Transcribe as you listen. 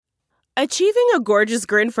Achieving a gorgeous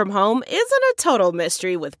grin from home isn't a total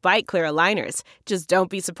mystery with Byte Clear aligners. Just don't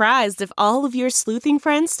be surprised if all of your sleuthing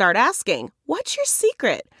friends start asking, "What's your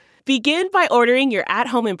secret?" Begin by ordering your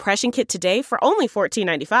at-home impression kit today for only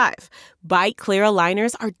 $14.95. Byte Clear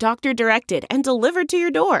aligners are doctor-directed and delivered to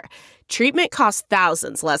your door. Treatment costs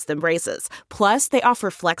thousands less than braces. Plus, they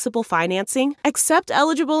offer flexible financing, accept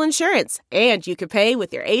eligible insurance, and you can pay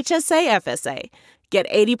with your HSA FSA. Get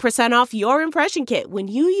 80% off your impression kit when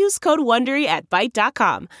you use code WONDERY at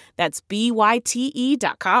Byte.com. That's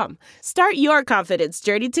BYTE.com. Start your confidence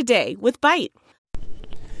journey today with Byte.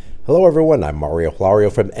 Hello, everyone. I'm Mario Florio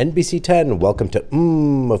from NBC 10. Welcome to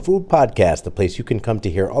a Food Podcast, the place you can come to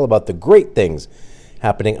hear all about the great things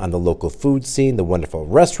happening on the local food scene, the wonderful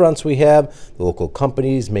restaurants we have, the local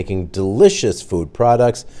companies making delicious food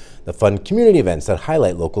products, the fun community events that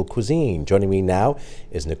highlight local cuisine. Joining me now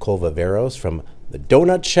is Nicole Viveros from the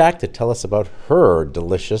Donut Shack to tell us about her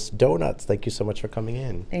delicious donuts. Thank you so much for coming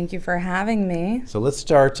in. Thank you for having me. So let's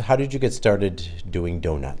start. How did you get started doing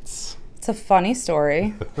donuts? It's a funny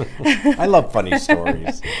story. I love funny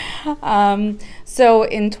stories. So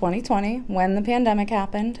in 2020, when the pandemic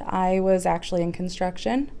happened, I was actually in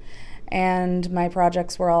construction, and my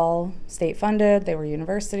projects were all state funded. They were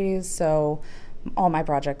universities, so all my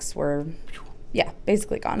projects were,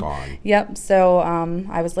 basically gone. Yep. So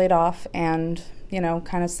I was laid off and,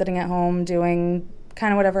 kind of sitting at home doing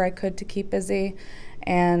kind of whatever I could to keep busy.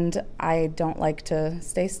 And I don't like to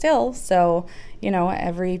stay still. So,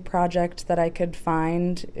 every project that I could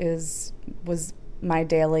find was my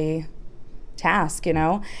daily task,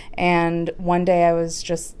 And one day I was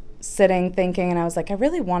just sitting thinking, and I was like, I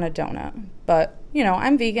really want a donut. But,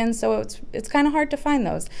 I'm vegan, so it's kind of hard to find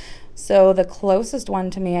those. So the closest one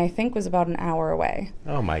to me, I think, was about an hour away.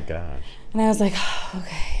 Oh, my gosh. And I was like,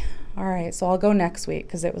 okay, all right, so I'll go next week,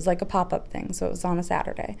 because it was like a pop-up thing, so it was on a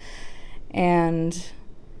Saturday. And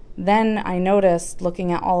then I noticed,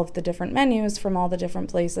 looking at all of the different menus from all the different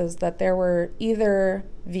places, that there were either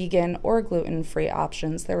vegan or gluten-free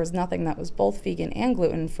options. There was nothing that was both vegan and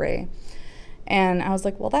gluten-free. And I was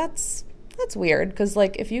like, well, that's weird, because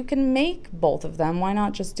if you can make both of them, why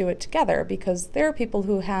not just do it together? Because there are people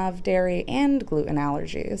who have dairy and gluten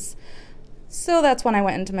allergies. So that's when I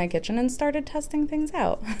went into my kitchen and started testing things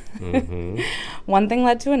out. Mm-hmm. One thing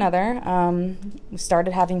led to another. We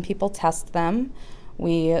started having people test them.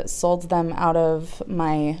 We sold them out of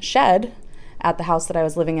my shed at the house that I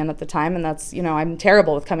was living in at the time. And that's, I'm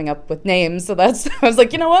terrible with coming up with names. So I was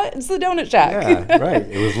like, you know what? It's the Donut Shack. Yeah, right.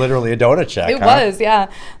 It was literally a donut shack. It was,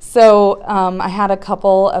 yeah. So I had a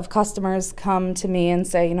couple of customers come to me and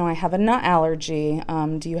say, I have a nut allergy.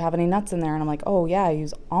 Do you have any nuts in there? And I'm like, oh, yeah, I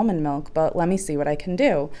use almond milk, but let me see what I can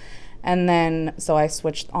do. And then, so I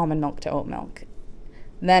switched almond milk to oat milk.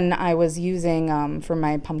 Then I was using, for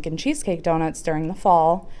my pumpkin cheesecake donuts during the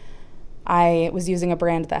fall, I was using a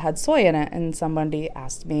brand that had soy in it, and somebody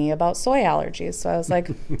asked me about soy allergies. So I was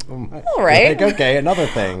like, all right. Okay, another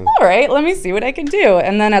thing. All right, let me see what I can do.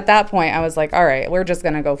 And then at that point, I was like, all right, we're just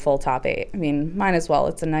going to go full top 8. I mean, might as well.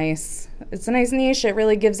 It's a nice niche. It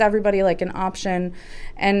really gives everybody an option.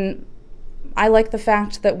 And I like the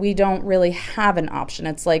fact that we don't really have an option.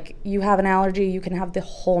 It's like you have an allergy, you can have the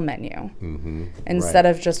whole menu instead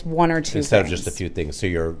of just one or two things. Instead of just a few things. So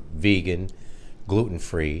you're vegan,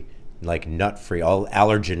 gluten-free, nut-free, all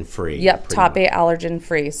allergen-free. Yep, top 8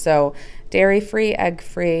 allergen-free. So dairy-free,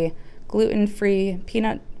 egg-free, gluten-free,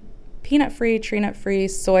 peanut-free, tree nut-free,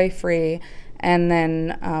 soy-free, and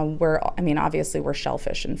then obviously we're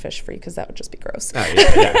shellfish and fish-free, because that would just be gross.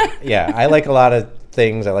 Yeah. I like a lot of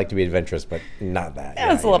things. I like to be adventurous, but not that.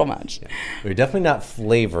 Yeah, it's a little much. Yeah. We're definitely not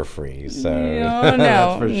flavor-free, so no,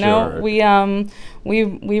 that's for sure. No,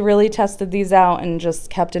 we really tested these out and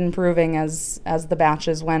just kept improving as the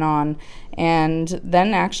batches went on. And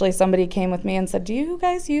then actually somebody came with me and said, do you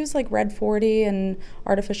guys use Red 40 and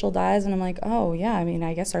artificial dyes? And I'm like, oh, yeah,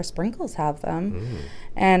 I guess our sprinkles have them.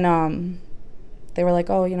 And they were like,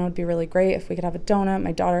 oh, it'd be really great if we could have a donut.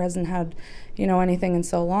 My daughter hasn't had, anything in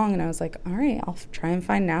so long. And I was like, all right, I'll try and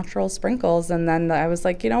find natural sprinkles. And then I was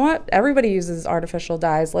like, you know what? Everybody uses artificial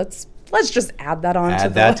dyes. Let's just add that on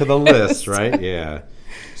to the list, right? Yeah.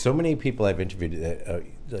 So many people I've interviewed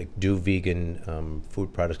that do vegan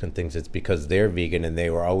food products and things. It's because they're vegan, and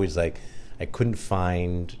they were always like, I couldn't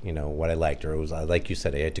find, what I liked, or it was like you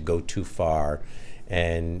said, I had to go too far.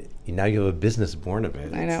 And now you have a business born of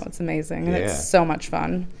it. I know, it's amazing. And it's so much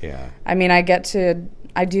fun. Yeah.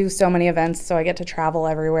 I do so many events, so I get to travel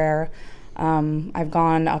everywhere. I've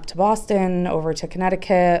gone up to Boston, over to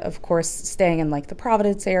Connecticut, of course, staying in the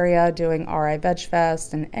Providence area, doing RI Veg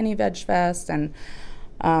Fest and Any Veg Fest. And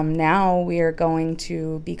Now we are going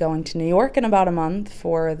to be going to New York in about a month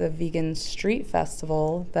for the Vegan Street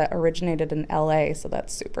Festival that originated in LA, so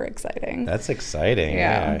that's super exciting. That's exciting.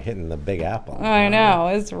 Yeah. Hitting the Big Apple. I know,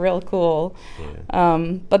 it's real cool.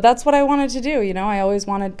 Yeah. But that's what I wanted to do. I always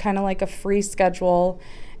wanted kind of like a free schedule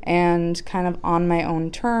and kind of on my own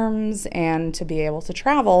terms and to be able to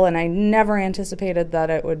travel. And I never anticipated that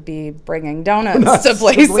it would be bringing donuts to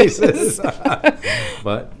places.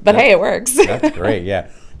 But hey, it works. That's great, yeah.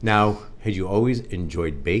 Now, had you always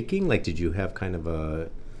enjoyed baking? Like, did you have kind of a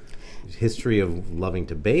history of loving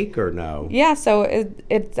to bake or no? Yeah, so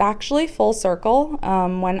it's actually full circle.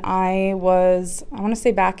 When I want to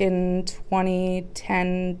say back in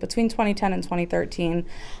 2010, between 2010 and 2013,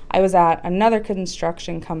 I was at another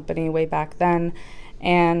construction company way back then,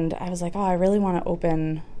 and I was like, I really want to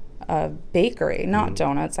open a bakery, not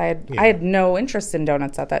donuts. I had no interest in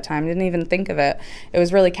donuts at that time. Didn't even think of it. It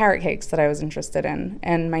was really carrot cakes that I was interested in.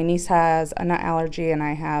 And my niece has a nut allergy, and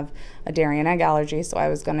I have a dairy and egg allergy, so I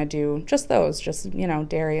was going to do just those,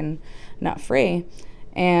 dairy and nut free.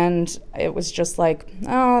 And it was just like,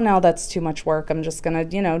 oh, no, that's too much work. I'm just going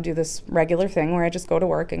to, do this regular thing where I just go to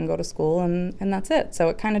work and go to school, and that's it. So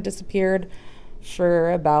it kind of disappeared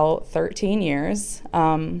for about 13 years.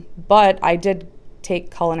 But I did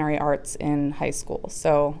take culinary arts in high school.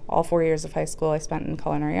 So all 4 years of high school I spent in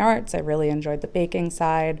culinary arts. I really enjoyed the baking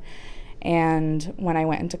side. And when I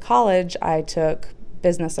went into college, I took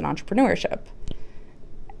business and entrepreneurship.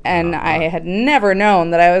 And I had never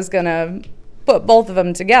known that I was going to put both of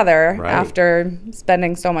them together after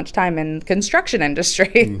spending so much time in construction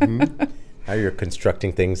industry. Now you're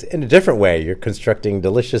constructing things in a different way. You're constructing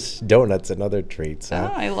delicious donuts and other treats. Huh?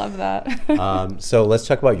 Oh, I love that. So let's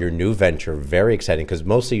talk about your new venture. Very exciting, because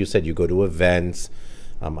mostly you said you go to events.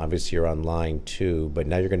 Obviously you're online too, but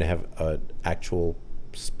now you're going to have an actual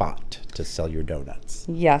spot to sell your donuts.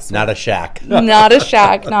 Yes. Not a shack. Not a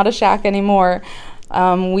shack anymore.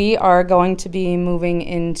 We are going to be moving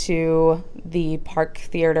into the Park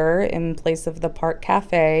Theater in place of the Park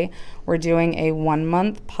Cafe. We're doing a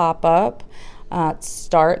 1-month pop-up.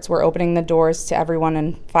 We're opening the doors to everyone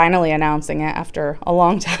and finally announcing it after a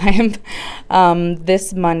long time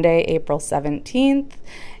this Monday, April 17th.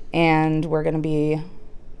 And we're going to be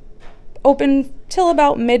open till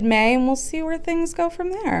about mid-May, and we'll see where things go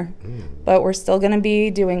from there. But we're still going to be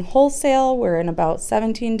doing wholesale. We're in about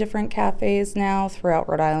 17 different cafes now throughout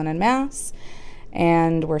Rhode Island and Mass.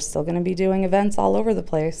 And we're still going to be doing events all over the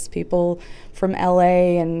place. People from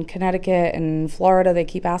LA and Connecticut and Florida, they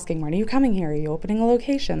keep asking, when are you coming here? Are you opening a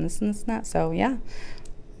location? This and this and that. So, yeah,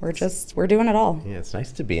 we're doing it all. Yeah, it's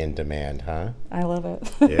nice to be in demand, huh? I love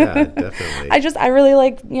it. Yeah, definitely. I really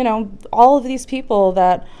like, all of these people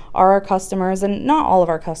that are our customers, and not all of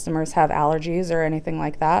our customers have allergies or anything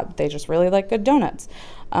like that. They just really like good donuts.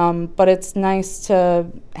 But it's nice to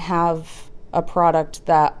have a product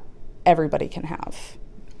that everybody can have.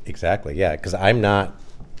 Exactly, yeah, because I'm not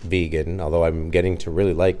vegan, although I'm getting to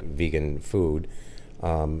really like vegan food. I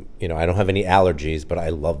don't have any allergies, but I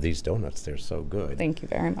love these donuts. They're so good. Thank you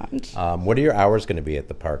very much. What are your hours going to be at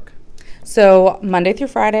the park? So Monday through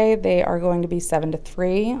Friday, they are going to be 7 to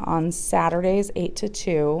 3. On Saturdays, 8 to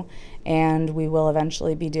 2. And we will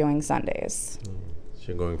eventually be doing Sundays. So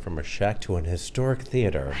you're going from a shack to an historic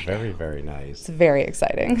theater. Very, very nice. It's very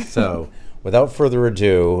exciting. So without further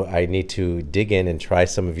ado, I need to dig in and try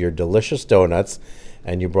some of your delicious donuts.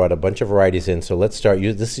 And you brought a bunch of varieties in. So let's start.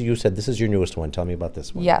 You said this is your newest one. Tell me about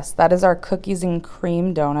this one. Yes, that is our cookies and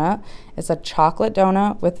cream donut. It's a chocolate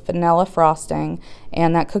donut with vanilla frosting.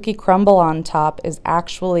 And that cookie crumble on top is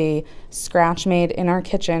actually scratch made in our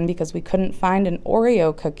kitchen because we couldn't find an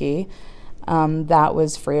Oreo cookie that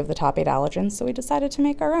was free of the top 8 allergens. So we decided to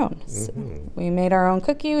make our own. So we made our own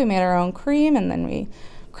cookie. We made our own cream. And then we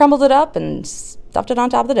crumbled it up and stuffed it on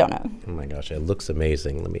top of the donut. Oh, my gosh. It looks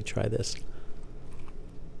amazing. Let me try this.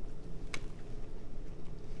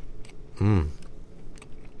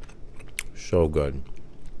 So good.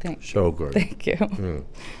 So good. Thank you.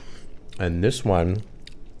 And this one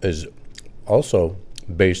is also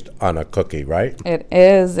based on a cookie, right? It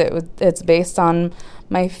is. It's based on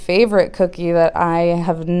my favorite cookie that I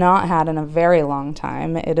have not had in a very long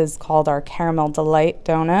time. It is called our Caramel Delight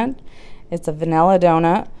donut. It's a vanilla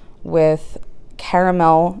donut with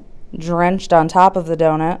caramel drenched on top of the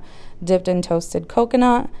donut, dipped in toasted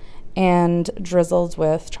coconut, and drizzled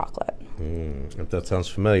with chocolate. If that sounds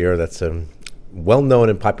familiar, that's a well-known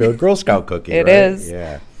and popular Girl Scout cookie, It right? is.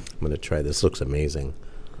 Yeah. I'm going to try this. Looks amazing.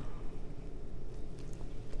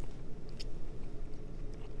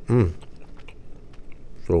 So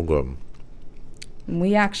good.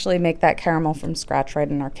 We actually make that caramel from scratch right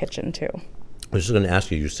in our kitchen, too. I was just going to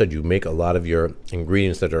ask you. You said you make a lot of your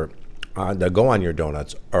ingredients that go on your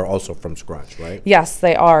donuts are also from scratch, right? Yes,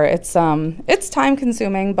 they are. It's time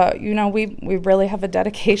consuming, but we really have a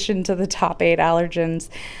dedication to the top 8 allergens,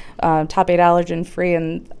 top 8 allergen free,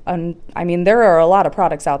 and I mean there are a lot of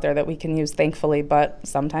products out there that we can use, thankfully, but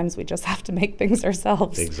sometimes we just have to make things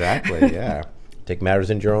ourselves. Exactly. Yeah. Take matters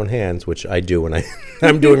into your own hands, which I do when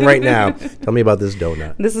I'm doing right now. Tell me about this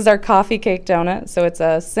donut. This is our coffee cake donut. So it's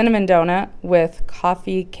a cinnamon donut with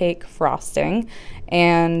coffee cake frosting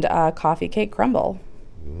and coffee cake crumble.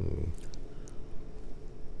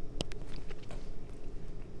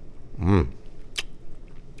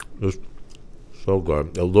 It's so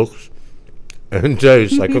good. It looks and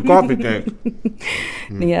tastes like a coffee cake.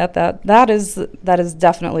 Yeah, that is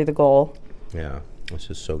definitely the goal. Yeah. This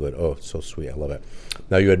is so good. Oh, it's so sweet. I love it.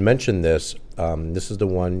 Now, you had mentioned this. This is the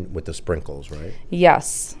one with the sprinkles, right?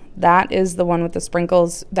 Yes, that is the one with the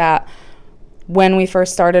sprinkles that when we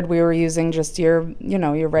first started, we were using just your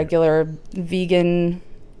regular vegan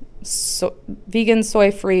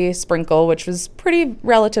soy-free sprinkle, which was pretty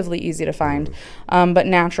relatively easy to find. But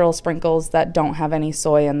natural sprinkles that don't have any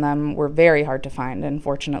soy in them were very hard to find. And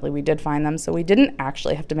fortunately, we did find them. So we didn't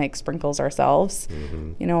actually have to make sprinkles ourselves.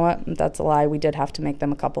 You know what? That's a lie. We did have to make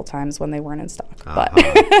them a couple times when they weren't in stock. But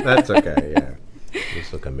That's okay, yeah.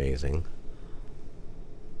 These look amazing.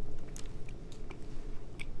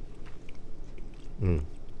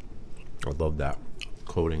 I love that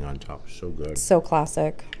coating on top. So good. So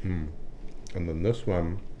classic. And then this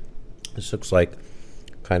one, this looks like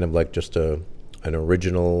kind of like just an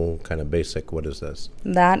original kind of basic. What is this?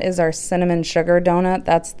 That is our cinnamon sugar donut.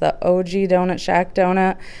 That's the OG Donut Shack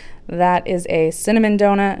donut. That is a cinnamon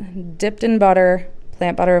donut dipped in butter,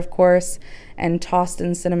 plant butter of course, and tossed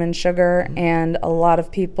in cinnamon sugar. And a lot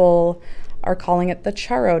of people are calling it the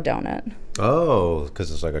churro donut. Oh,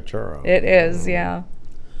 because it's like a churro. It is, yeah.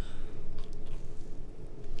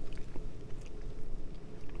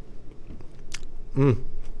 Oh,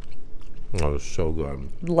 it's so good.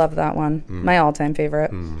 Love that one. My all-time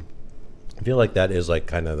favorite. I feel like that is like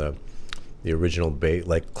kind of the original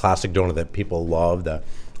like classic donut that people love.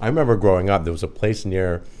 I remember growing up, there was a place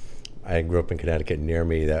I grew up in Connecticut near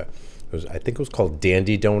me I think it was called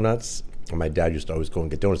Dandy Donuts. And my dad used to always go and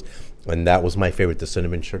get donuts. And that was my favorite, the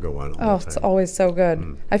cinnamon sugar one. Oh, it's always so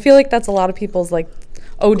good. I feel like that's a lot of people's like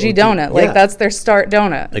OG donut. Like that's their start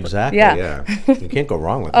donut. Exactly, yeah. You can't go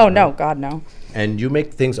wrong with that. Oh, no, God, no. And you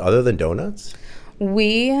make things other than donuts?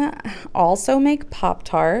 We also make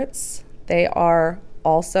Pop-Tarts. They are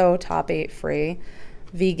also top 8 free,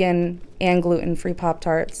 vegan and gluten-free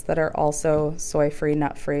Pop-Tarts that are also soy-free,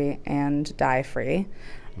 nut-free, and dye-free.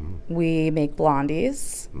 We make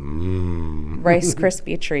Blondies, Rice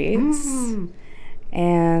Krispie treats,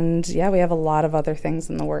 and we have a lot of other things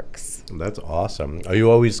in the works. That's awesome. Are you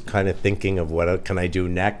always kind of thinking of what can I do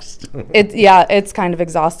next? It's kind of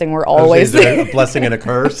exhausting. We're always a blessing and a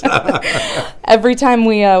curse. Every time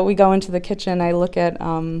we go into the kitchen, I look at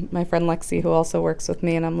my friend Lexi, who also works with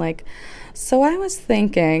me, and I'm like, so I was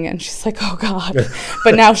thinking, and she's like, oh God.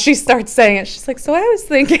 But now she starts saying it. She's like, so I was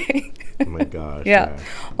thinking. Oh my gosh. Yeah.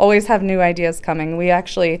 Always have new ideas coming. We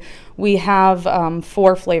have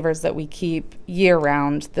 4 flavors that we keep year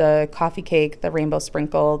round: the coffee cake, the rainbow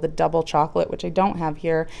sprinkle, the double chocolate, which I don't have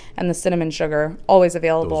here, and the cinnamon sugar, always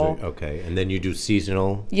available. Okay. And then you do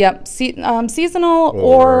seasonal? Yep. Seasonal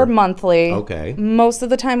or monthly. Okay. Most of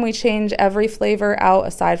the time we change every flavor out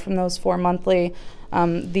aside from those 4 monthly.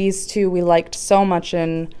 These 2 we liked so much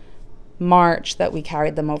in March that we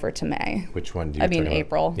carried them over to May. Which one do you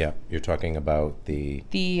April. Yeah, you're talking about the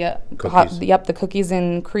cookies. The cookies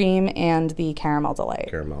and cream and the caramel delight.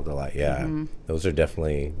 Caramel delight, yeah. Those are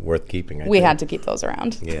definitely worth keeping. We had to keep those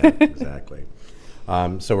around. Yeah, exactly.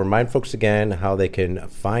 So remind folks again how they can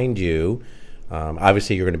find you.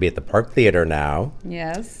 Obviously, you're going to be at the Park Theater now.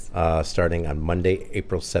 Yes. Starting on Monday,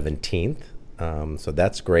 April 17th. So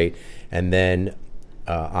that's great. And then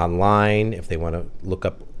online, if they want to look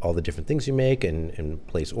up all the different things you make and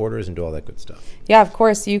place orders and do all that good stuff. Yeah, of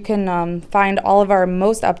course. You can find all of our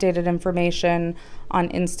most updated information on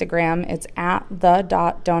Instagram. It's at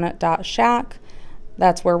the.donut.shack.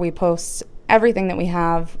 That's where we post everything that we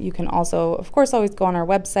have. You can also, of course, always go on our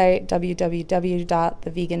website,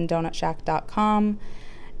 www.thevegandonut.shack.com.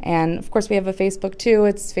 And, of course, we have a Facebook, too.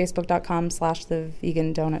 It's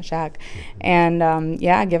facebook.com/thevegandonut.shack. And,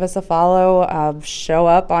 give us a follow. Show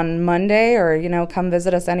up on Monday or, come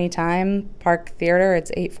visit us anytime. Park Theater, it's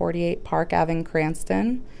 848 Park Ave in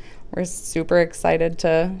Cranston. We're super excited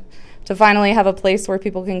to finally have a place where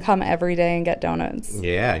people can come every day and get donuts.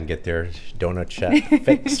 Yeah, and get their donut shack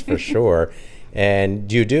fix for sure. And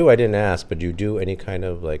I didn't ask, but do you do any kind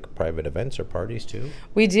of like private events or parties too?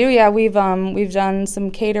 We do, yeah. We've done some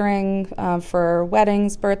catering for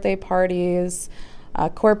weddings, birthday parties,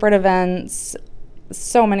 corporate events,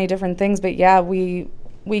 so many different things. But yeah, we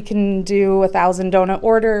can do 1,000 donut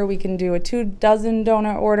order. We can do a 24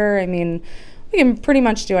 donut order. I mean, we can pretty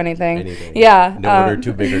much do anything. Anything. Yeah. No order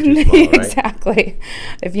too big or too small, right? Exactly.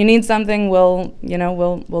 If you need something, we'll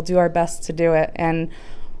do our best to do it. And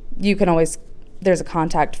you can always, there's a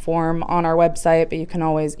contact form on our website, but you can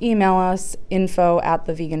always email us,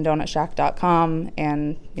 info@thevegandonut.shack.com,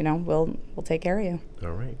 and we'll take care of you.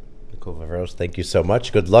 All right. Nicole Viveros, thank you so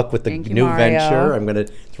much. Good luck with the new Mario. venture.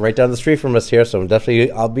 It's right down the street from us here, so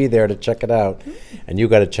I'll be there to check it out. And you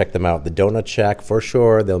got to check them out. The Donut Shack, for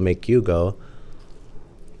sure, they'll make you go,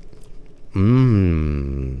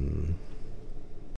 mmm.